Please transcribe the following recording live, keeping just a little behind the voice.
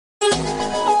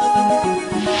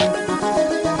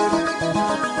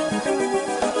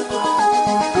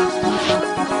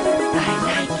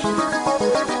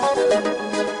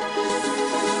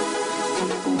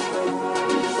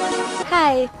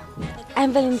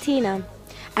I'm Valentina.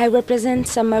 I represent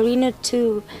San Marino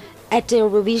 2 at the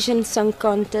Eurovision Song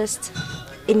Contest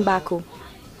in Baku.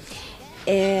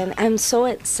 And I'm so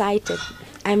excited.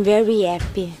 I'm very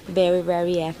happy, very,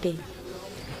 very happy.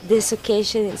 This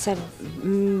occasion is a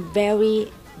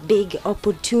very big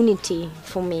opportunity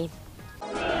for me.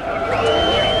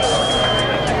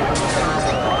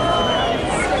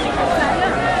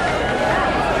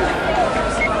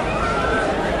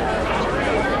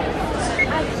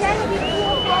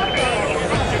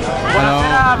 Hello,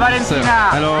 Valentina.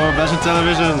 Hello, Belgian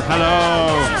television. Hello.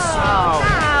 Wow.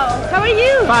 How are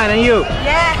you? Fine, and you?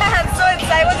 Yeah, I'm so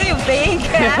excited. What do you think?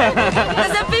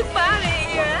 There's a big party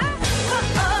here.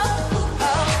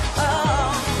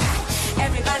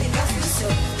 Everybody loves you so.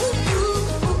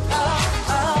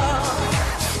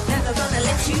 Never gonna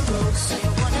let you go. So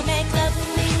you wanna make love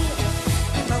with me?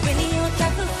 Am I really your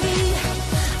type of free?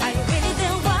 Are you really the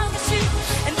one for you?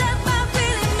 And am I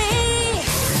really me?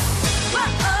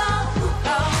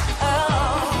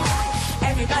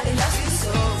 Everybody loves you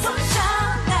so.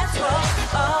 Sunshine, that's what.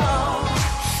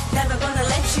 Never gonna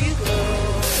let you go.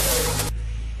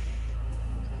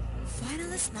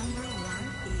 Finalist number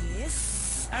 1 is...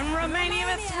 And Romania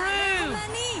are through!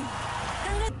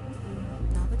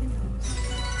 Nobody knows.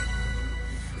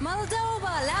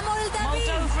 Moldova, La Moldavie.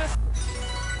 Moldova,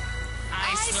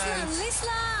 Iceland,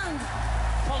 Iceland, Island.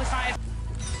 qualified.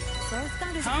 First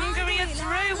country is Hungary are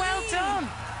through, well done.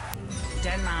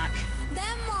 Denmark,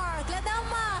 Denmark, La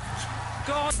Denmark.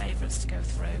 God, favourites to go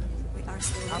through. We are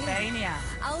still waiting. Albania,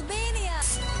 Albania.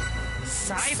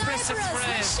 Cyprus are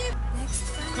through. Next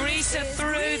finalist Greece are is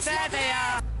through, Greece, there La they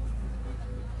are.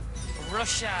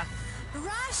 Russia,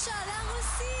 Russia, La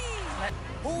Russie.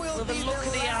 Who will With a be look the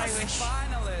at the last Irish.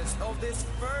 finalist of this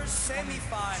first through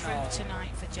semi-final?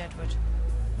 tonight for Jedward.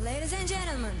 Ladies and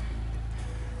gentlemen,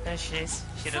 There she is.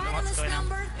 She doesn't know what's finalist going on.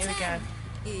 number Here we go.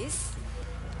 10 is...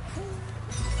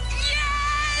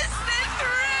 Yes! They're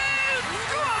through!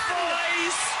 Come on,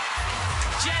 boys!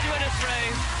 Jedward are through.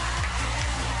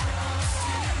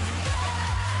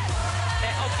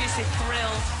 They're obviously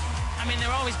thrilled. I mean,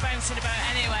 they're always bouncing about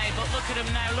anyway, but look at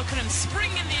them now. Look at them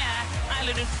spring in the air.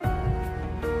 Ireland are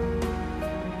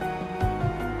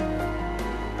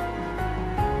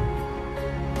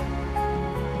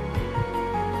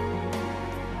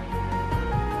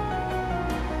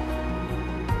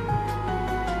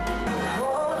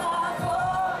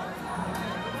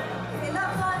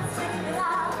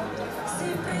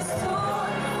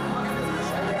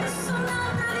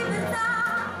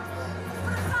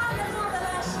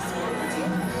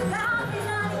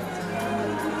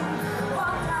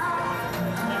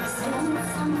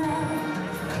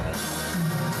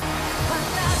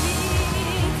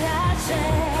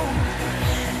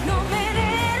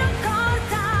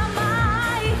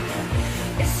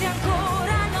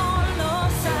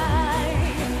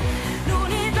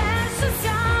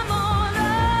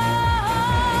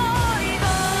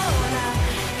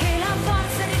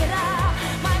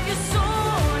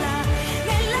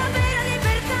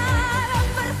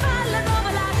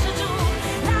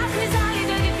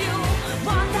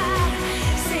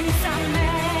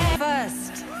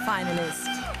Finalist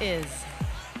is...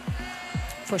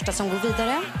 Första som går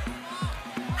vidare.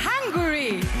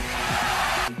 Hungary!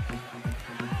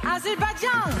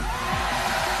 Azerbaijan!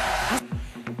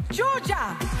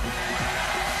 Georgia!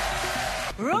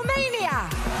 Romania!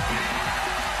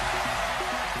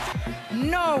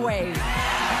 Norway!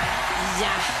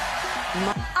 Ja!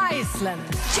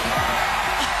 Iceland!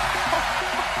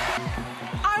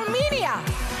 Armenia!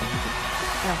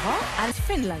 Jaha, and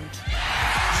Finland.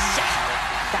 Ja!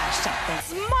 Där satt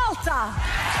den. Malta!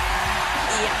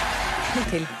 Ja.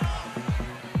 Till.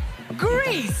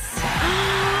 Greece!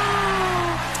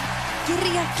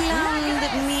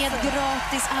 Grekland med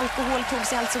gratis alkohol tog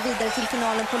sig alltså vidare till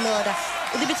finalen på lördag.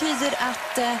 Och det betyder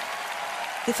att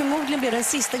det förmodligen blir den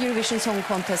sista Eurovision Song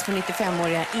Contest för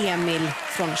 95-åriga Emil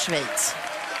från Schweiz.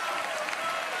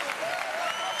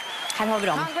 Här har vi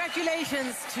dem.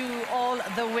 Congratulations to all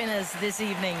the winners this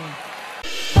evening.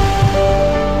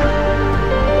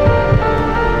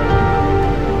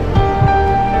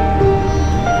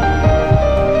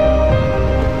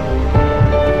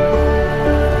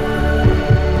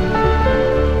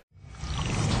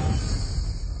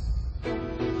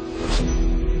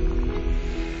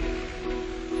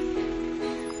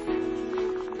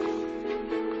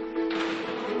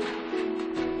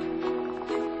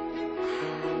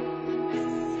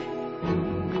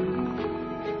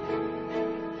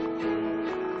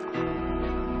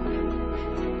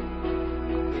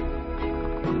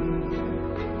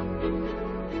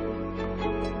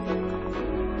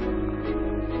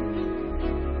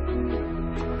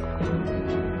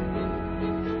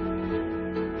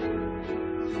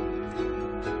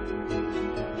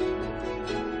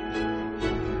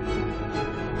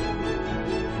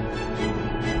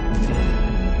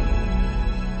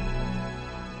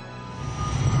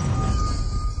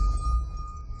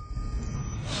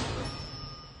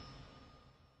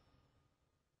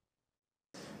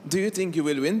 Do you think you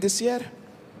will win this year?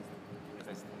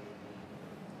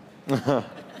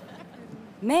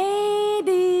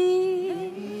 Maybe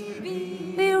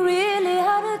we really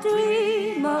had a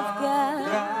dream of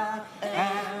God,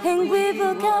 and we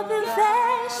woke up in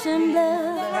flesh and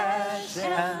blood,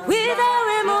 with our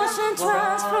emotion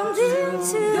transformed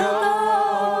into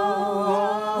gold.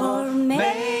 Or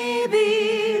maybe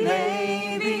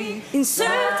in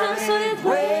certain solid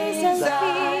ways I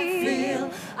feel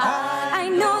I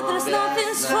know there's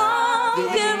nothing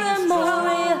stronger and more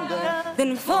real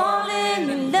than falling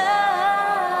in love.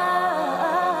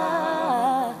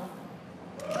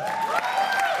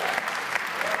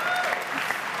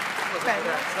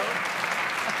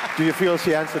 Do you feel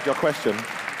she answered your question?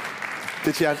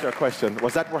 Did she answer your question?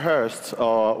 Was that rehearsed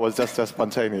or was that just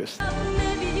spontaneous?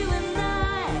 Maybe you and I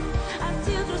are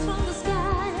teardrops from the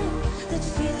sky that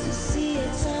feel to see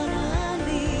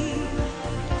eternally.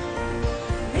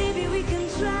 Maybe we can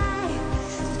try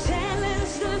to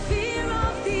challenge the fear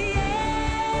of the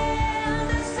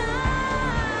other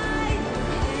side.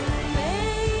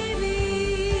 Maybe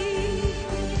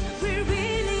we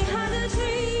really had a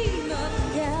dream of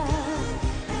God,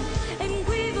 and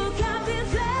we woke up in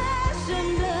flesh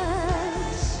and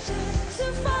blood to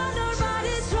find our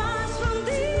bodies transformed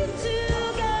into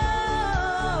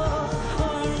gold.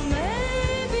 Or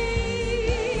maybe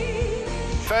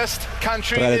First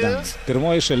country Pradedant. is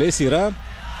Pirmoji šalis yra,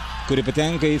 kuri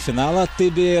patenka į finalą, tai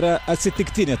beje yra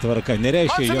atsitiktinė tvarka.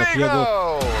 Nereiškia, jog jie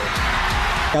buvo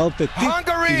kelta tik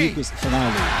įvykus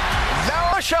finalui.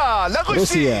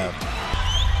 Rusija,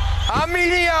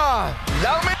 Armenia,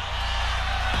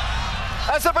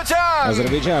 Azerbaijan.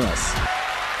 Azerbaidžanas.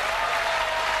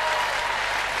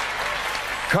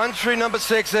 Country number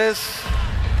 6 is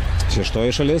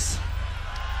Šeštoji šalis.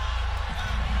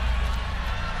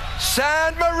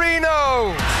 San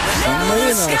Marino. San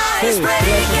Marino. Štai,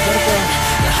 trečią kartą.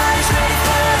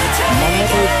 Manau,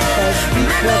 kad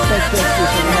pavyko patekti į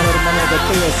finalą ir manau, kad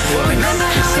tai jos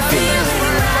išsipildė.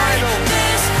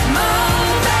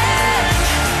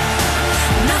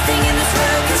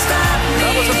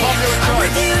 That was a popular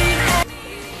choice.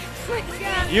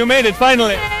 You made it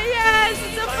finally. Yes,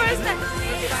 it's the first time.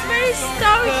 It's very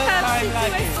star-cup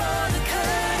situation.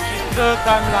 The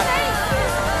timeline.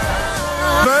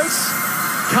 First,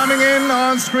 coming in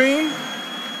on screen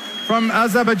from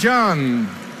Azerbaijan.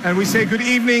 And we say good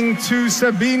evening to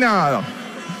Sabina.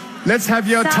 Let's have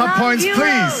your top points,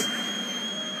 please.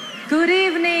 Good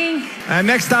evening. And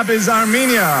next up is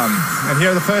Armenia. And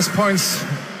here are the first points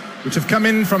which have come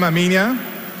in from Armenia.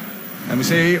 And we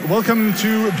say, welcome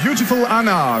to beautiful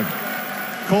Anna,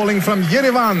 calling from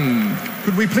Yerevan.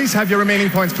 Could we please have your remaining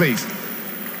points, please?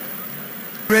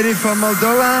 Ready for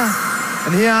Moldova?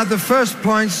 And here are the first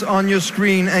points on your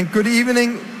screen. And good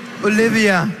evening,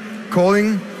 Olivia,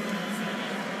 calling.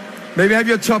 Maybe have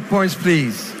your top points,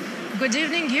 please. Good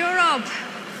evening, Europe.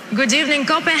 Good evening,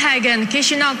 Copenhagen,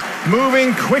 Chisinau.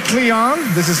 Moving quickly on,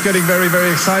 this is getting very,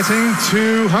 very exciting,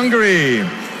 to Hungary.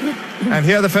 And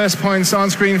here are the first points on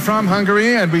screen from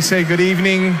Hungary. And we say good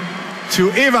evening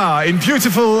to Eva in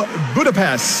beautiful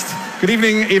Budapest. Good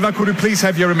evening, Eva. Could you please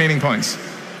have your remaining points?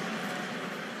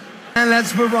 And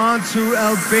let's move on to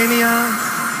Albania.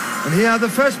 And here are the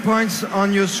first points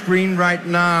on your screen right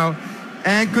now.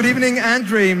 And good evening,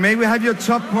 Andre. May we have your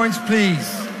top points, please?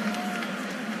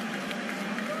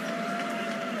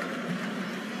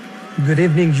 Good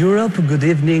evening, Europe. Good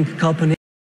evening, Copenhagen.